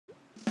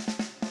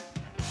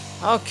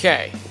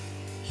Okay,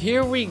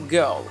 here we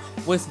go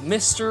with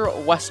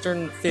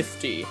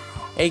MrWestern50,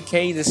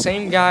 aka the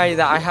same guy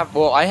that I have.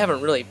 Well, I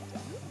haven't really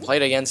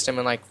played against him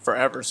in like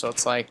forever, so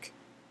it's like,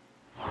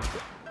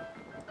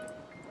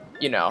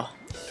 you know.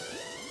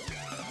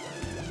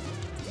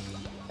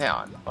 Hang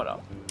on, hold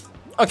up.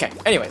 Okay,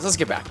 anyways, let's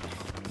get back.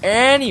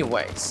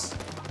 Anyways,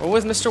 we're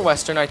with Mr.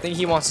 Western. I think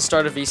he wants to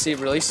start a VC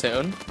really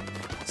soon.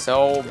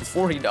 So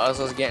before he does,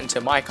 let's get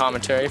into my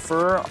commentary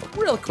for a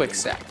real quick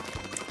sec.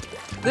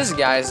 This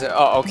guy's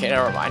oh, okay,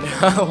 never mind.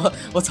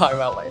 We'll talk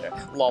about it later.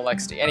 Lol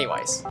XD.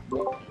 Anyways,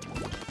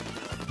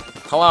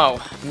 hello,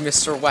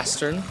 Mr.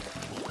 Western.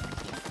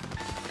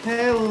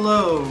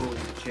 Hello,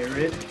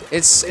 Jared.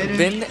 It's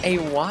been a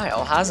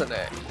while, hasn't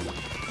it?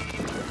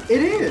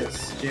 It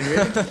is,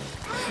 Jared.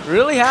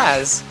 Really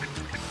has.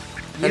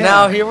 Yeah, And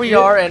now here we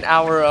are in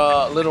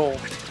our little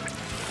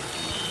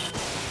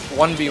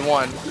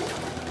 1v1.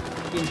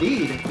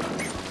 Indeed.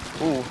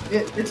 Ooh.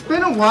 It's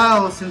been a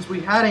while since we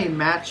had a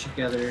match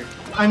together.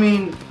 I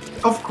mean,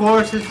 of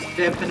course, it's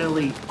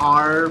definitely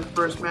our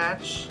first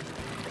match,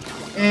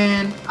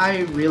 and I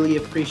really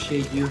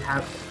appreciate you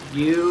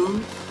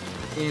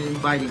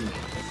inviting me.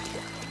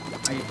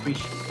 I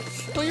appreciate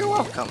it. Well, you're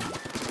welcome.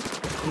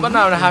 But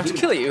now I have to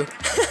kill you.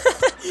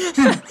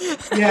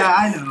 Yeah,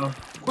 I know.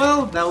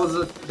 Well, that was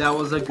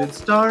a good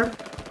start.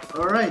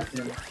 All right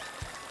then.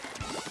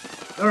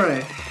 All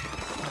right.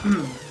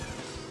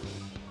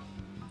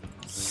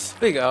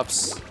 Big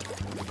ups.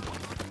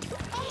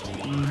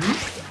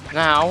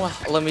 Now,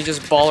 let me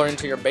just baller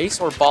into your base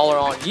or baller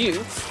on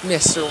you,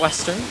 Mr.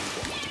 Western.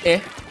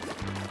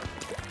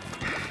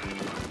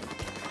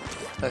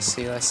 Let's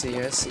see.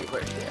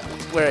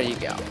 Where you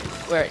go?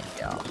 Where you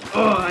go?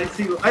 Oh,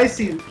 I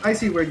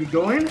see where you're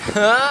going.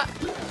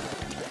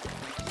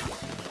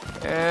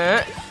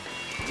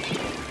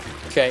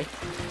 Okay.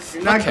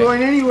 You're not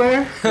going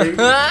anywhere.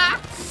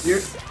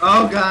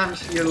 Oh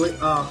gosh, you're lit.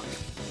 Oh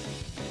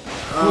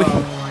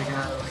my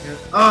god.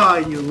 Oh,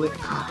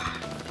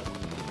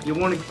 you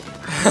want to?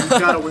 You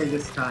got away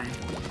this time.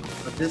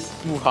 But this.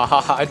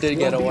 I did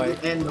get away.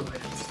 The end of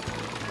it.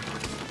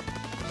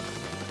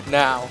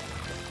 Now,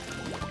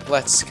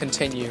 let's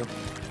continue.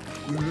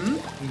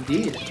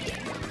 Indeed.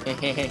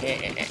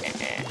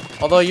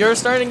 Although you're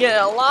starting to get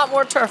a lot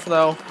more turf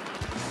though.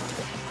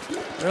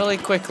 Really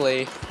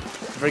quickly.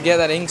 Forget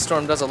that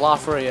Inkstorm does a lot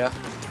for you.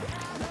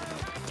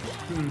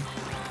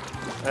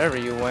 Wherever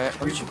you went.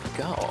 Where'd you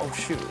go? Oh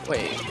shoot.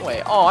 Wait.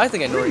 Oh, I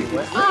think I know where you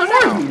went. Oh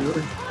no!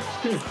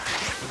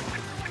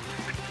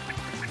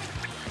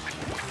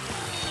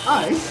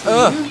 I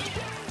see you.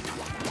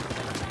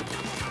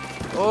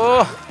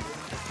 Oh!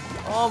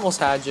 Almost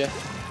had you.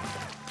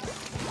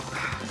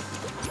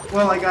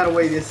 Well, I got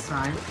away this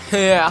time.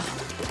 Yeah.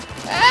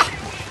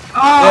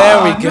 Oh,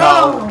 there we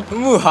go.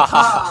 No.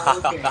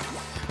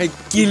 Okay. Hey,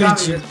 We got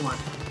me this one.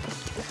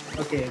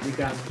 Okay, we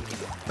got me.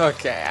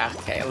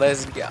 Okay,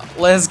 let's go.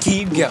 Let's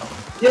keep going.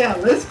 Yeah,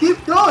 let's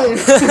keep going.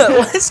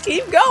 Let's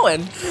keep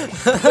going.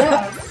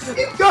 Yeah, let's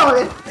keep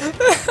going.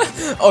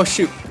 Oh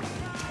shoot.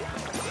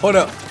 Hold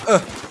up.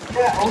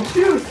 Yeah, oh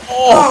shoot.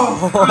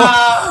 Oh.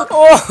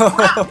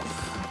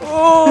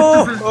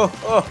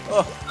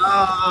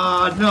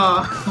 Oh,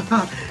 no.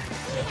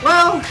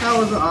 Well, that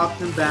was an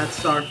often bad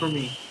start for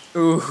me.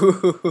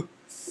 Ooh.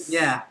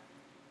 Yeah.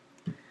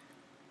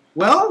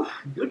 Well,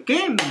 good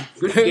game.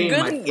 Good game,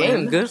 Good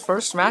game. Good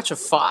first match of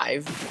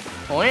 5.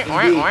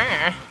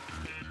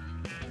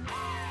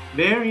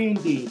 Very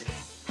indeed.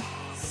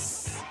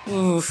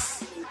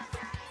 Oof.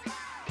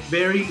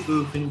 Very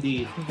oof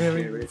indeed.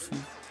 Very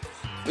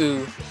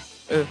ooh.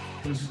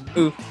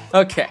 Ooh.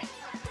 Okay.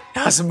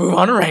 Now let's move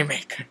on to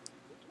Rainmaker.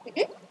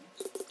 I've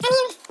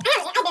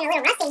been a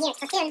little rusty here,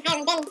 Splatoon. I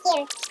haven't been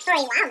here for a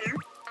while now.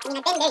 I mean,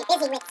 I've been very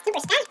busy with Super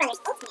Smash Bros.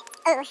 Ultimate.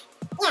 Oh,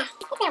 yeah,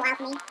 it's been a while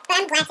for me. But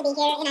I'm glad to be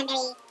here, and I'm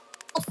very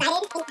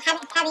excited in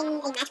having a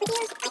match with you.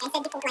 Like I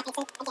said before, like I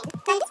said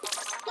again.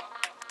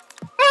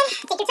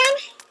 Take your time.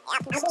 Yeah, I'll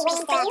be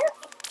waiting for you.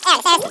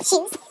 There's the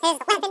shoes, there's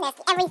the weapon, there's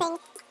everything.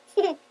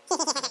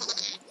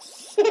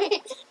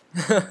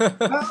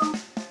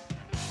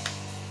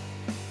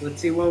 Well,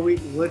 let's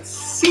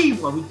see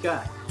what we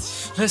got.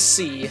 Let's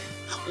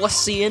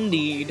see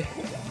indeed.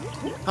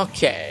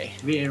 Okay.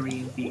 Very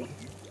indeed.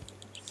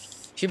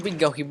 Here we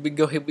go. Get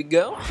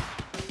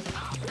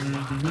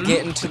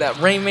into that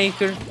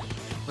Rainmaker. I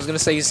was gonna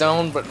say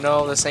zone, but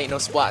no, this ain't no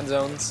splat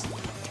zones.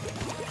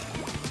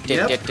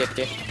 Yep.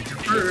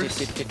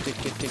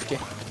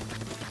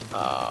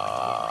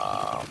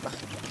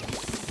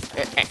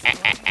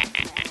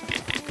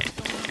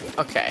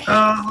 Okay.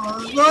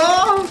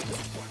 No!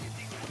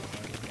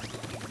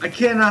 I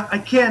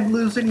can't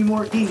lose any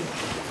more ink.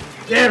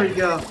 There we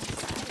go.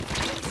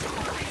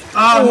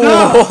 Oh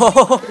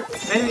no!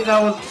 Maybe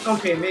that was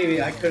okay.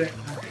 Maybe I couldn't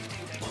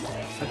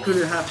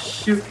have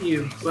shoot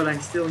you, but I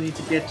still need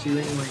to get you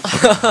anyway.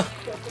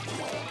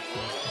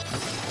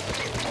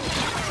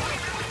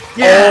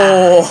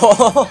 Yeah.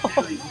 Oh.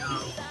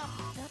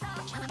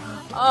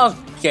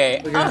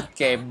 There we go.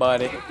 Okay,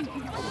 buddy.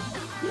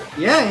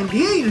 Yeah,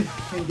 indeed.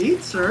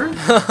 Indeed, sir.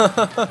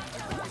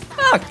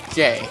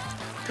 Okay.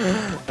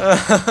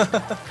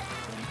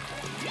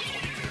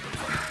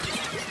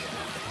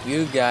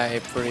 You got a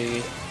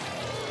pretty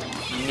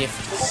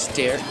nifty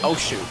stare. Oh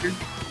shoot.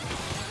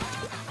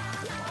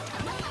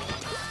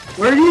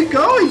 Where are you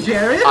going,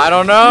 Jared? I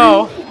don't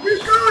know. Where are you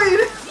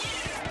going?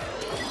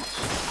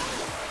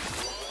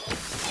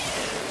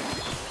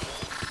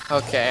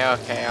 Okay.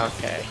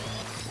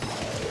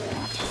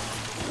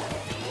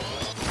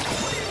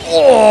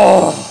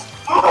 Oh!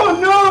 Oh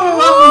no!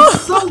 I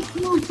was so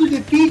close to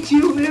defeat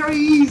you very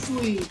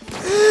easily.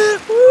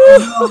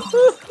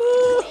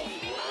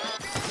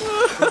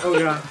 Oh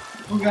god.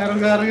 Oh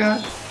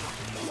god.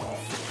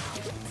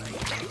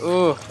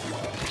 Ooh.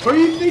 Where do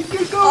you think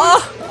you're going?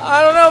 Oh,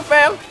 I don't know,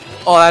 fam.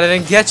 Oh, that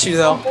didn't get you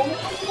though.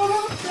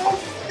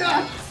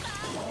 God.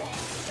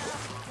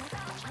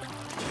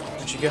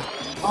 Where'd you go?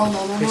 Oh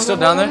no. You're still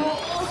down there?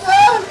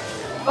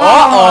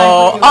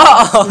 Oh,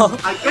 Uh-oh.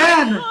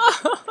 Again.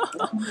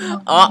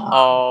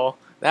 Uh-oh.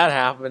 That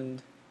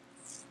happened.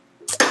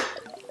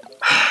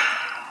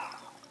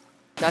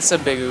 That's a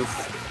big oof.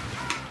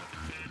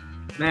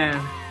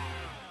 Man.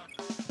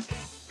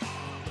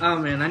 Oh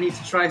man, I need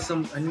to try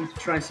some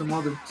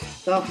other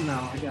stuff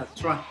now. I gotta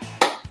try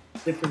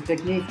different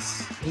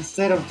techniques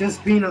instead of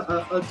just being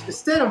a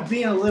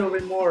little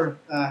bit more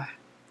not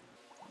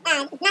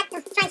trying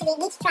to be,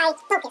 need to try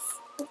focus.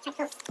 Need to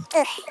try focus.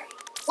 Ugh.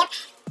 Yep.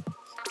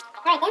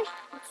 Alright then.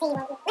 Let's see what I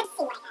have.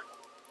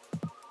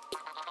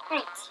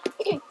 Alright.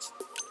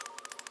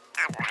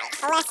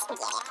 Alright, let's get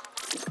it.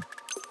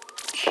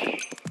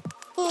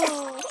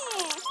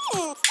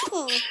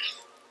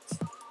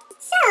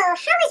 So, how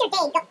has your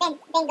day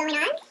been going on?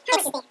 How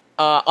was your day?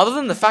 Other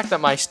than the fact that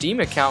my Steam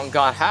account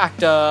got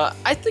hacked,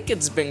 I think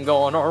it's been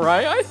going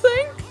alright, I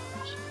think.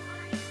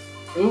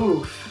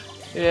 ooh.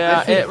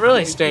 Yeah, it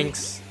really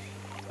stinks.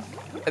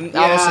 And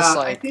I was just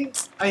like...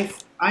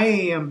 I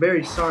am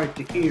very sorry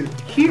to hear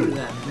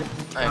that.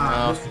 I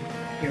know.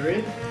 Hear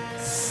it?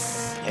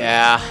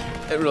 Yeah,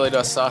 it really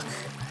does suck.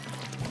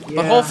 Yeah.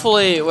 But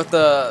hopefully with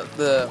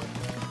the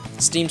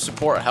Steam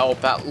support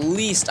help, at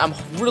least I'm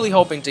really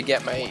hoping to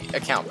get my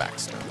account back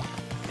soon.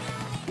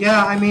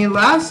 Yeah, I mean,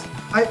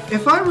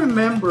 if I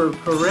remember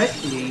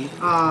correctly,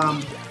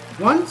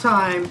 one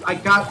time I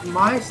got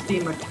my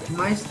Steam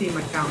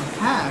account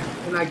hacked,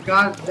 and I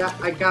got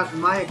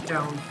my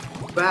account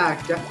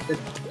back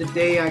the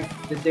day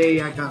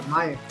I got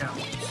my account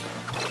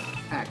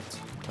hacked.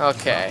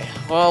 Okay,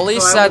 well at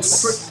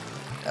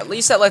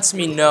least that lets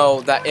me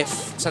know that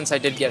since I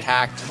did get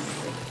hacked,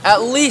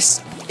 at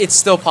least it's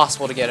still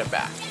possible to get it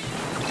back.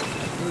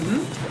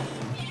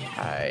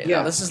 Alright, Yeah.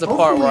 now this is the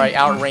part where I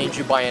outrange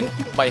you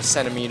by a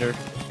centimeter.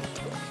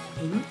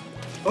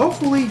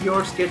 Hopefully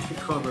yours gets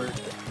recovered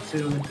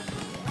soon.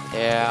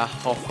 Yeah,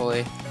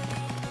 hopefully.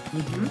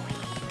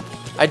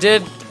 I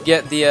did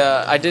get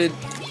I did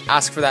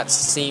ask for that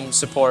Steam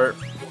support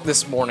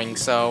this morning,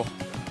 so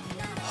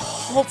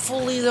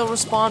hopefully they'll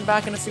respond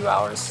back in a few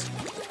hours.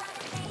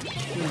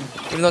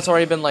 Even though it's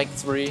already been like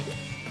 3.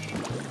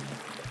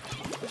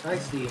 I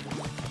see.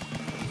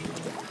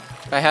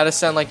 I had to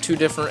send like 2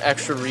 different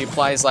extra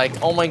replies like,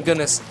 oh my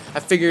goodness, I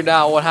figured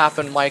out what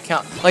happened to my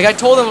account. Like I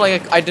told them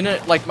like I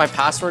didn't, like my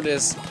password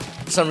is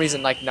for some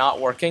reason like not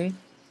working.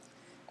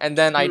 And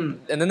then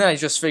I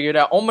just figured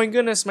out, oh my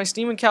goodness, my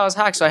Steam account is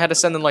hacked. So I had to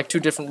send them like 2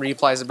 different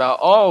replies about,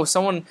 oh,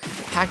 someone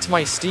hacked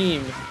my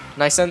Steam.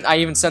 And I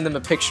even send them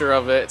a picture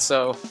of it.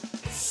 So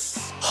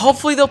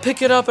hopefully they'll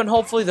pick it up and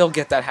hopefully they'll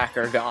get that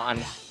hacker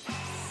gone.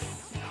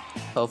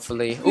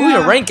 Hopefully. Ooh,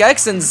 your rank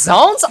X in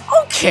zones?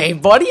 Okay,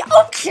 buddy.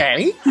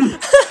 Okay.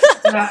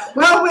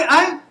 Well,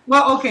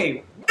 okay.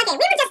 Okay, we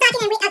were just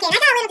talking and I got a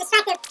little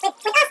distracted with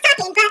us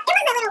talking, but it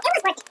was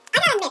worth it. I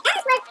gotta admit, that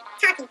was worth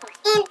talking for.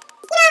 And,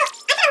 I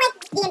kinda like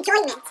the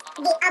enjoyment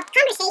of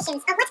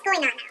conversations of what's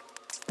going on now.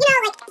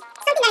 Like,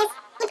 something that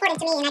is important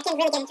to me and I can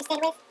really get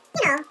interested with,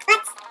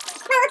 but,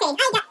 well, okay,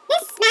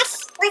 this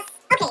match was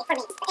okay for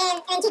me,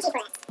 and GG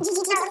for us.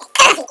 GG.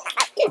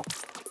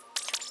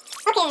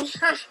 Okay, I need to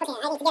get a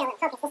little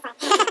focus this time.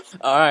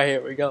 Alright,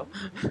 here we go.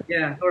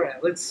 Yeah,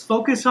 alright. Let's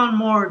focus on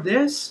more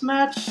this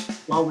match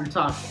while we're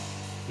talking.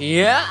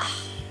 Yeah.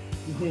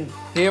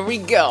 Here we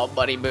go,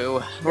 buddy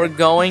boo. We're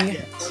going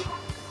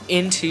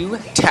into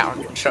tower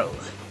control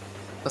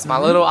with my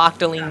little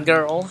Octoling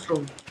girl.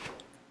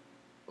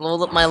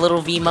 My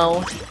little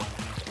Vimo.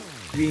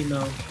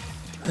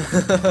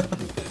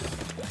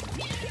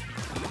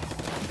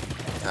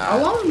 How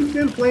long have you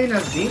been playing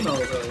as Vimo,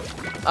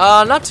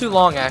 though? Not too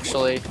long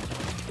actually.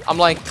 I'm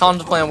like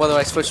contemplating whether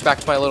I switch back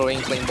to my little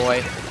Inkling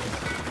boy.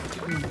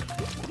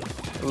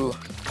 Ooh,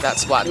 that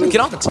splat. Get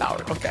on the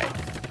tower. Okay.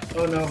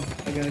 Oh no,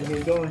 I gotta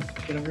get going.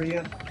 Get over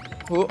here.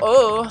 Ooh,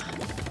 oh.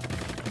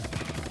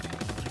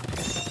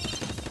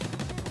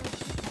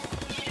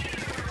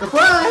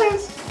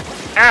 Surprise!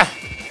 Ah!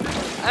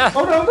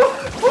 Oh no!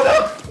 Oh no!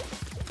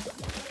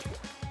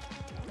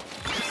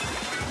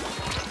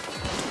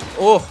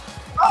 Oh!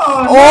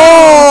 Oh!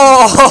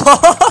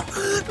 Oh!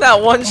 That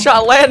one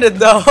shot landed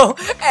though.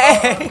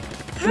 Hey!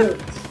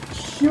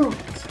 shoot.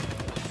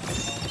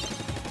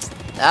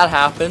 That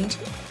happened.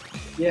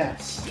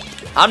 Yes.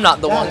 I'm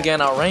not the one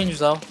getting outranged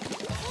though.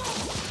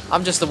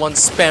 I'm just the one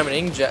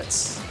spamming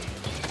inkjets.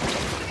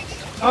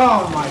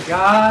 Oh my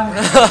god.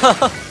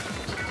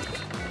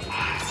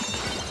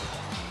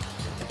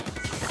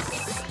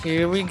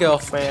 Here we go,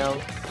 fam.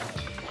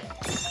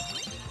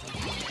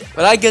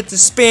 But I get to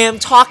spam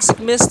Toxic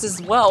Mist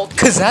as well,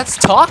 cause that's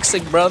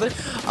toxic, brother.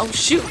 Oh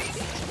shoot.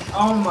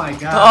 Oh my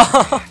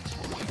god.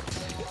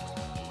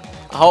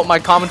 I hope my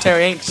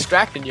commentary ain't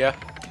distracting you.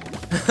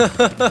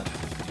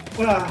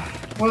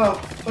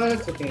 Well, but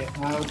it's okay.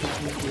 I'll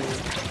just need to...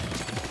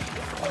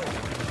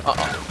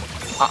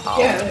 Uh-oh.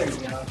 Yeah, there you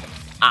go.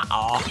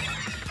 Uh-oh.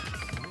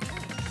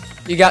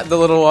 You got the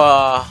little,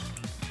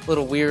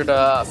 little weird,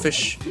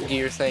 fish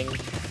gear thing.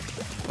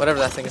 Whatever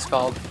that thing is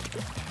called.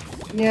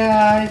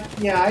 Yeah,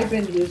 I've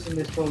been using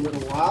this for a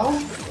little while.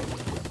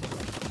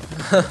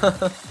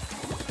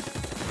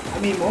 I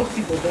mean, most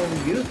people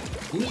don't use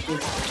this, gear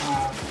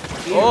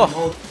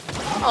Oh.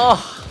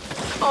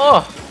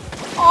 Oh.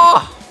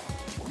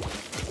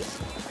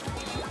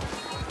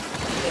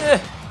 Yeah.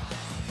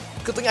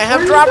 Good thing I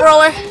have drop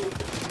roller.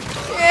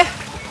 Yeah.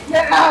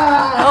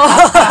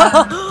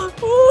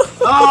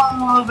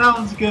 Oh, that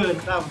was good.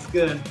 That was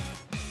good.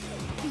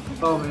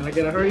 Oh man, I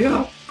gotta hurry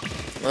up.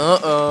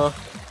 No.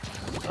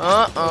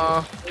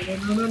 No.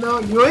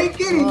 You ain't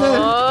getting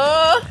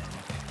that.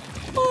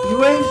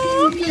 You ain't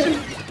getting it.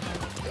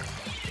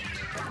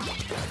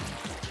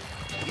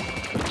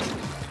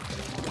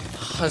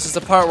 This is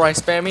the part where I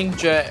spamming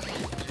jet.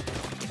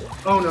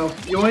 Oh no,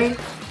 you ain't.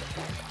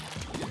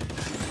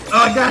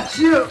 I got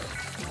you.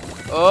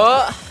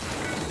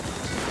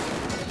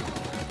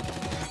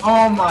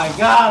 Oh my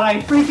god,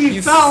 I freaking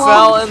You fell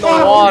fell in the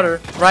water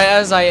right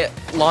as I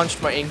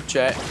launched my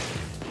inkjet.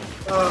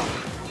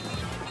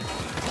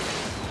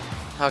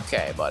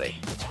 Okay, buddy.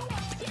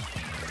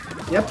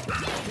 Yep.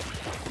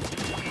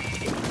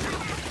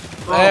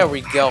 There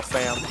we go,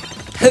 fam.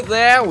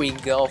 There we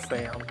go,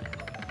 fam.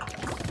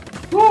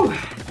 Whew.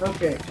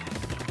 Okay.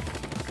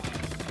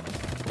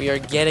 We are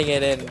getting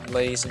it in,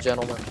 ladies and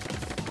gentlemen.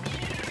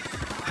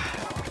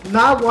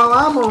 Not while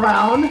I'm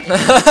around.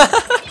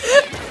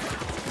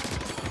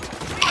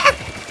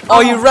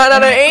 Oh, you ran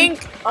out of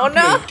ink? Oh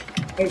no!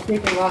 I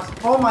freaking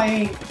lost all my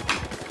ink.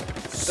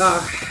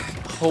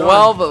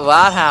 Well, but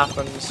that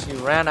happens. You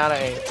ran out of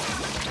ink.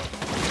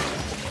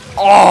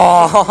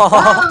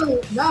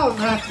 Oh! Now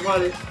that's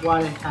what it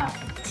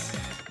happens.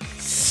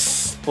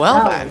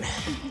 Well Now, then.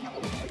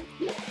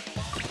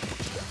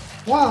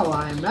 While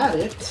I'm at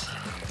it,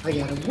 I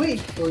gotta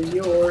wait for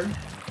your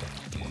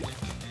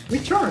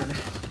return.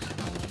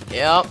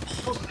 Yep.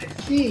 Oh, I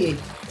see.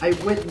 I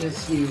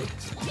witness you.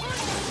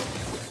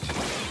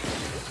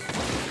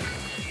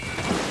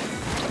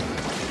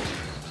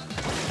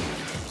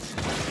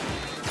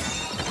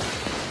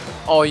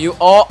 Oh, you.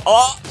 Oh.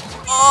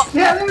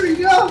 Yeah, there we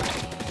go.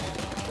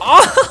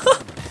 Oh.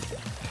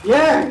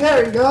 Yeah,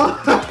 there we go.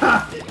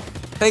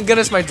 Thank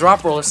goodness my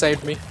drop roller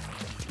saved me.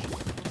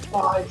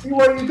 Oh, I see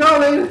where you're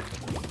going.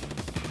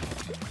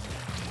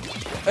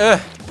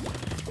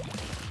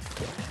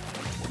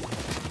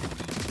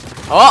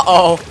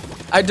 Uh-oh.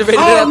 I debated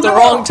it at the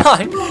wrong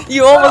time.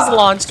 You almost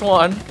launched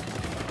one.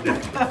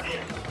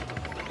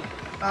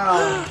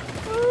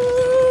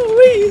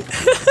 Wee.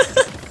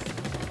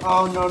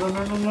 Oh no.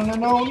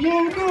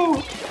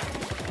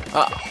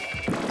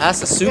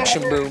 That's a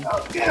Suction boom.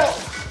 Yeah.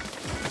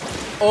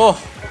 Oh.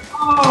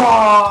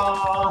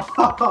 Oh.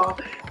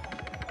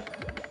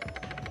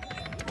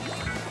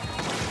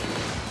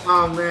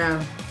 Oh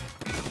man.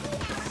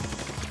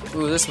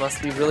 Ooh, this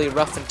must be really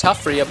rough and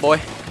tough for you, boy.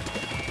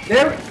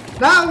 There.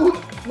 Now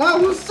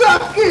we're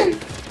sucking.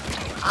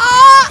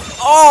 Ah!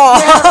 Oh.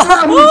 Yeah,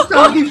 now we're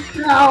sucking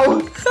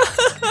now.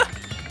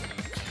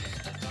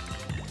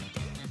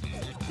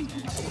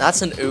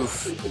 That's an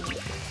oof.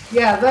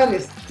 Yeah, that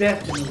is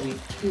definitely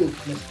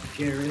oof, Mr.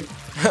 Jerry.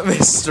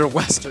 Mr.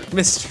 Western,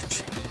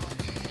 Mr.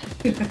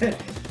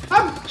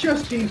 I'm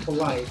just being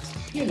polite,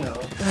 you know.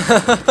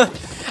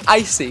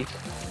 I see.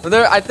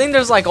 I think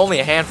there's like only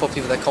a handful of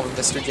people that call me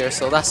Mr. Jerry,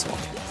 so that's one.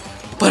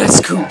 But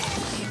it's cool.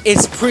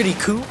 It's pretty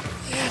cool.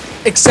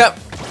 Except.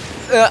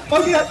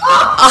 Okay.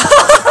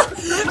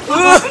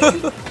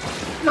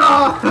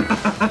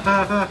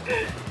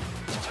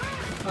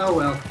 Oh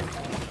well.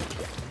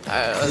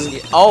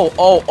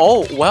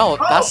 Oh, well,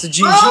 that's the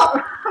GG.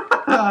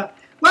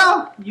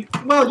 Well,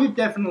 you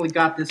definitely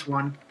got this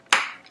one.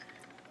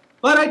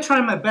 But I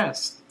tried my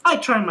best. I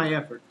tried my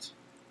efforts.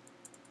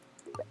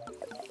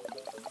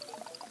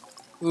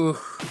 Ooh.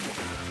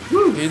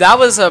 Dude, that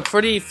was a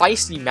pretty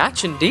feisty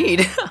match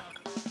indeed.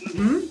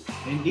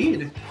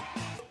 Indeed.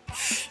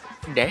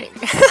 Dang.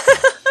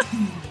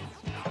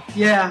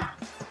 Yeah.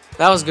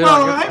 That was good.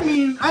 Well, I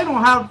mean, I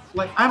don't have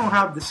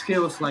the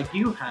skills like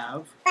you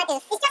have. But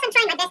it's just I'm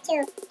trying my best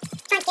to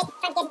try to get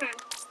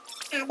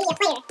be a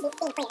player. Being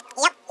a player.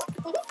 Yep.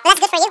 Well, that's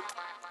good for you.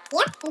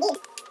 Yep, indeed.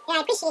 Yeah, I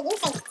appreciate you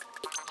saying it.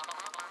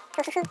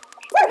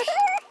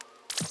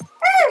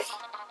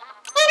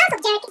 And also,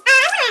 Derek, I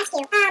want to ask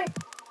you,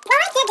 what I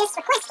did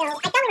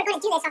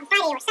do this on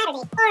Friday or Saturday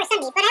or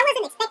Sunday, but I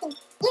wasn't expecting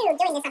you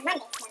doing this on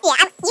Monday. So. Yeah,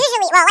 I'm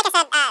usually, well, like I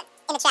said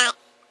in the chat,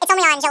 it's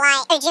only on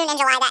July, or June and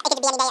July that it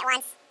could be any day at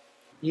once.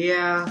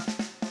 Yeah.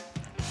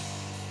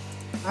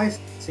 I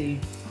see.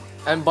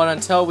 But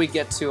until we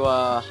get to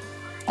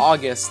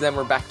August, then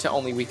we're back to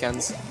only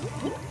weekends.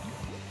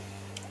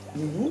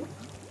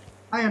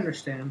 I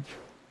understand.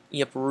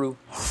 Yep-roo.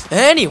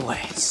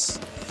 Anyways,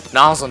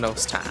 nozzle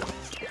nose time.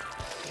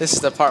 This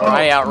is the part where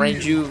I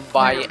outrange you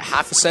by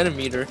half a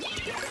centimeter.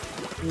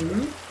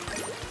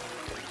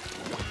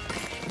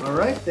 All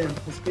right then,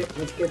 let's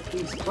get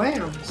these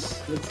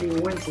clams. Let's see who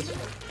wins this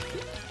one.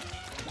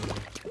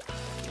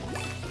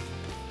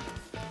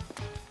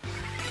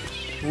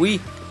 We.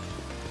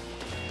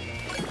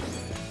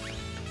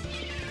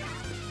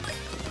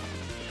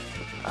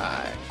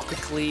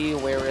 Quickly,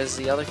 where is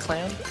the other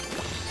clan?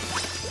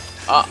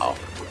 Uh-oh.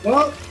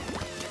 Well.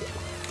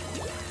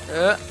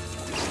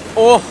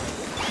 Oh.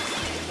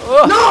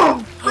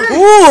 No!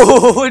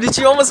 Ooh! Did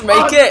you almost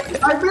make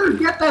it? I better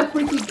get that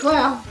freaking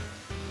clown.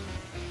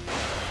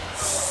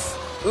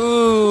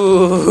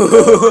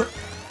 Ooh!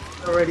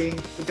 Already,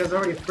 because I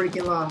already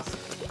freaking lost.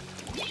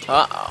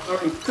 Uh-oh.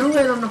 Already threw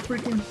it on the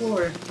freaking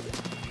floor.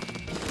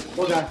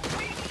 Oh god.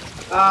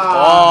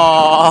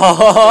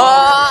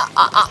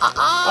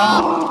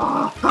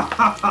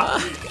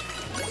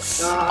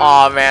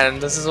 Oh man,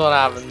 this is what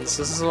happens.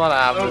 This is what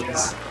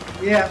happens.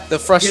 Okay. Yeah. The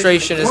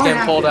frustration is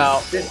getting pulled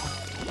out.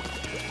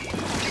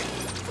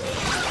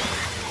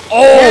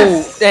 Oh,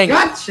 yes, dang.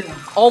 Gotcha.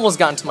 Almost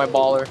got into my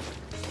baller.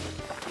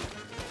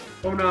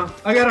 Oh no.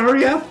 I gotta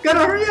hurry up.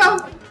 Gotta hurry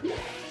up.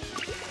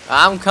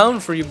 I'm coming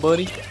for you,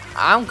 buddy.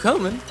 I'm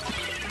coming.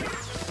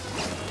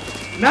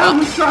 Now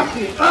who's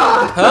sucking?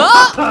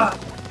 Huh?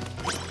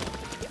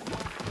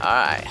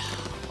 Alright.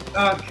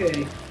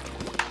 Okay.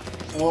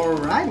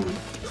 Alrighty.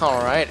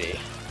 Alrighty.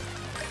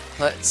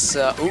 Let's,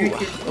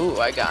 ooh,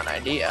 I got an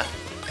idea.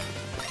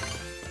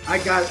 I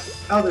got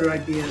other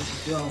ideas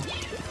as well.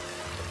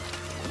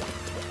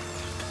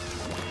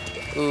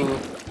 Ooh.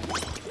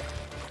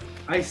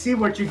 I see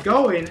where you're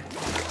going.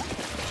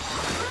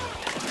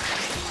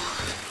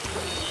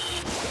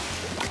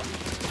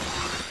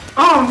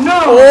 Oh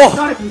no! Oh. I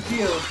thought it was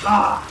you.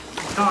 Ah,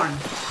 darn.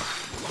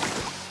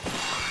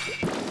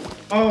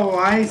 Oh,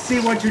 I see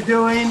what you're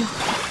doing.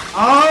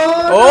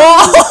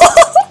 Oh!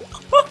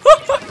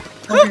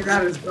 Okay,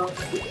 that is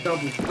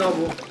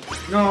double.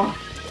 No.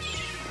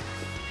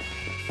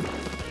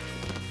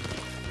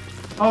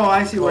 Oh,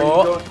 I see where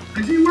you're going.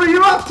 I see where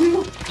you're up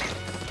to.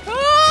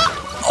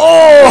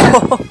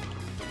 Oh!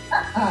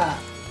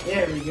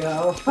 There we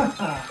go.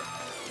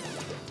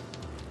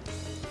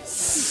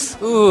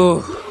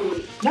 Ooh.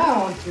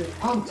 Now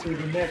onto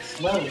the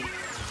next level.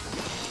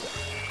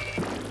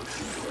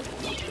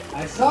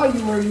 I saw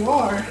you where you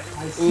are.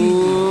 I see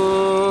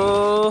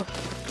you.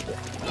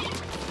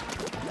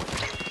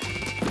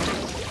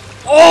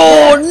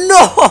 Oh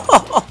no!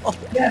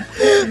 Yes,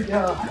 there we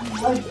go.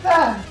 Like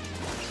that.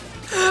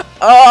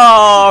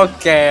 Oh,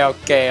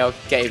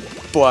 okay,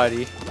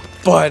 buddy.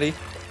 Buddy.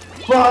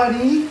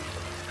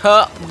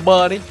 Huh,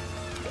 buddy.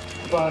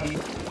 Buddy.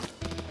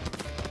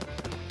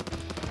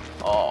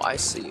 Oh, I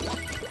see you.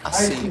 I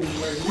see see you.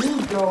 where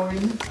you're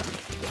going.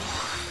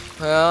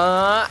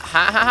 Ha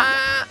ha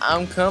ha!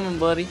 I'm coming,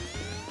 buddy.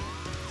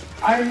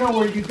 I know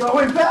where you're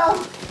going, pal.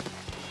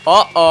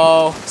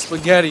 Uh-oh,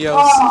 SpaghettiOs.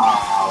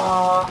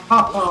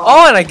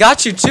 Oh, and I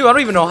got you too. I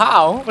don't even know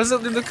how. Was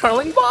it the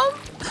curling bomb?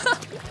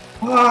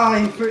 You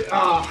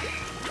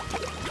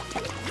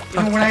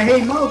know what I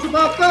hate most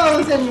about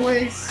those,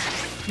 anyways?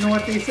 You know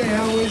what they say? I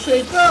always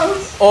say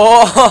those.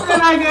 Oh.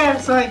 And I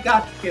guess I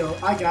got the kill.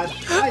 I got.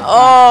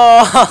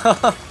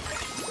 Oh.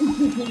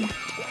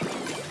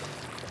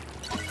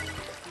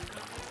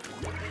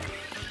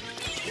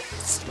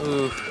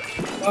 Ooh.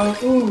 Oh,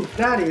 ooh,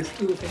 that is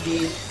oof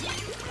indeed.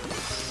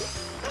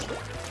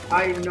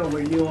 I know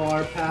where you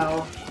are,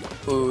 pal.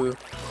 Ooh.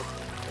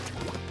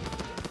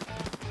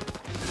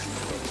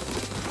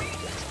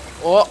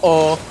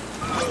 Uh-oh.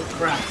 Oh,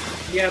 crap.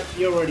 Yep,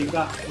 you already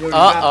got this. You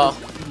got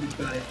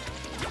it.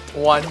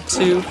 1,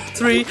 2,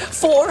 3,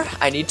 4.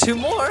 I need 2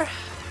 more.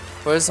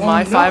 Where's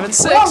my 5 and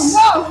 6? Oh,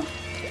 no!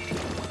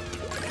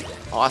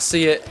 Oh, I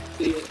see it.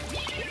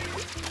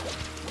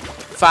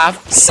 5,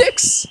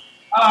 6.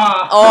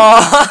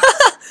 Oh.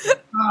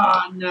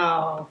 Oh,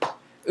 no.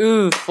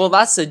 Oof. Well,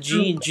 that's a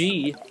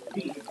GG.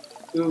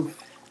 Oof.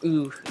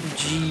 Ooh,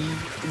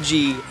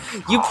 GG.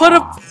 You put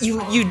up.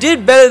 You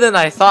did better than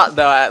I thought,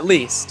 though. At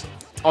least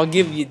I'll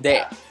give you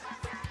that.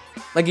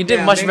 Like you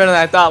did much better than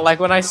I thought. Like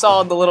when I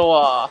saw the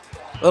little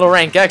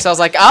rank X, I was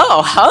like,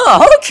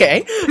 oh,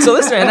 okay. So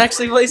this man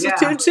actually plays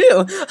Splatoon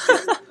too.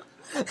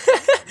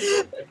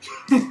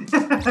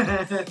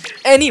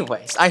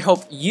 Anyways, I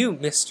hope you,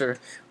 Mr.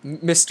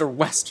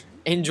 Western,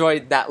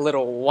 enjoyed that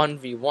little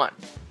 1v1.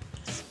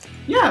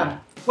 Yeah.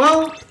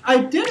 Well, I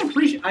did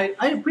appreciate.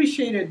 I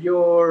appreciated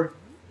your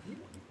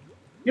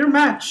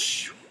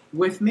match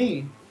with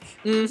me.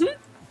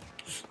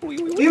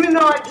 Even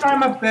though I try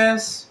my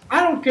best,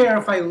 I don't care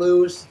if I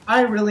lose.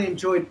 I really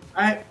enjoyed.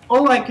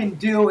 All I can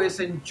do is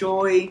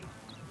enjoy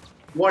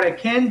what I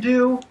can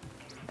do.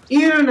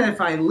 Even if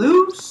I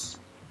lose,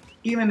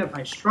 even if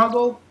I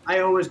struggle, I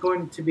always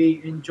going to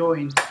be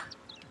enjoying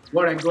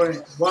what I'm going.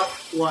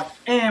 What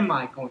am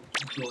I going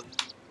to enjoy?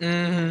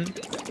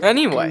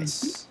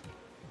 Anyways,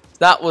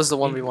 that was the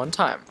 1v1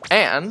 time,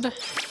 and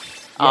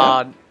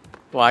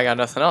well, I got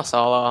nothing else.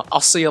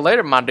 I'll see you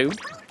later, my dude.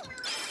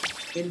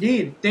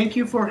 Indeed. Thank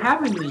you for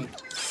having me.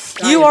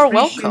 You are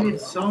welcome. I appreciate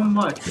it so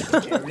much,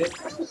 Jared.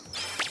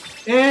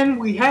 And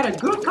we had a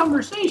good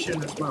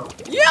conversation as well.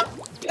 Yep,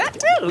 that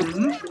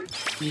too.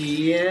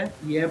 Yeah,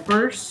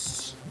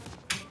 yepers.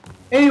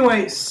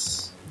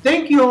 Anyways,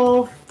 thank you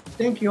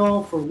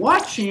all for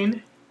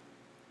watching.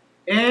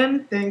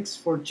 And thanks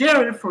for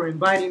Jared for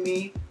inviting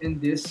me in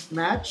this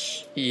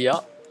match.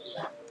 Yep.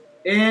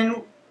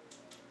 And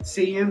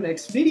see you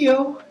next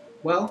video.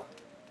 Well,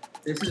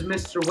 this is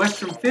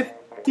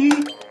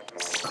MrWestern50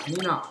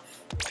 signing off.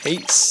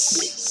 Peace.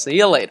 See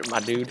you later, my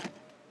dude.